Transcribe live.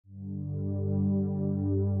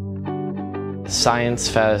Science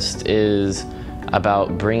Fest is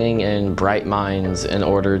about bringing in bright minds in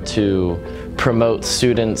order to promote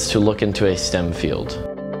students to look into a STEM field.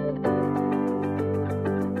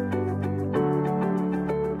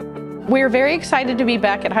 We're very excited to be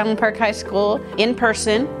back at Highland Park High School in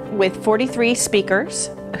person with 43 speakers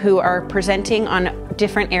who are presenting on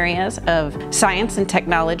different areas of science and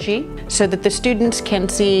technology so that the students can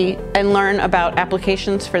see and learn about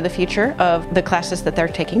applications for the future of the classes that they're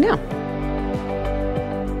taking now.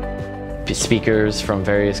 Speakers from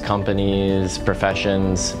various companies,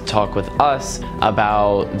 professions, talk with us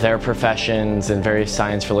about their professions and various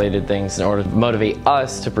science-related things in order to motivate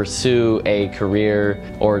us to pursue a career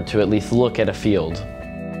or to at least look at a field.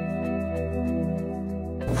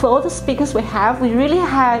 For all the speakers we have, we really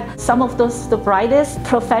had some of the brightest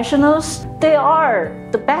professionals. They are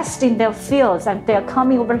the best in their fields, and they are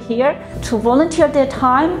coming over here to volunteer their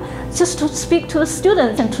time just to speak to the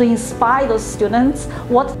students and to inspire those students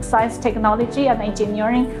what science, technology, and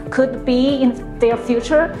engineering could be in their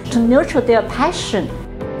future, to nurture their passion.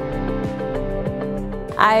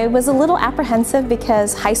 I was a little apprehensive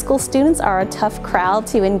because high school students are a tough crowd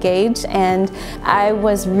to engage, and I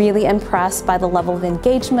was really impressed by the level of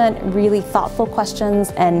engagement, really thoughtful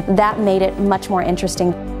questions, and that made it much more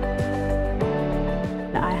interesting.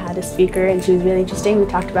 I had a speaker and she was really interesting. We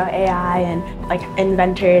talked about AI and like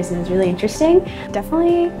inventors, and it was really interesting.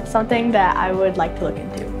 Definitely something that I would like to look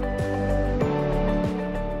into.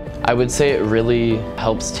 I would say it really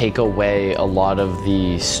helps take away a lot of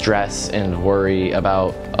the stress and worry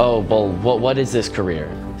about, oh, well, what is this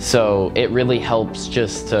career? So it really helps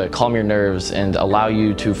just to calm your nerves and allow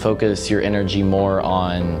you to focus your energy more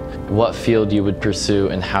on what field you would pursue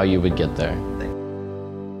and how you would get there.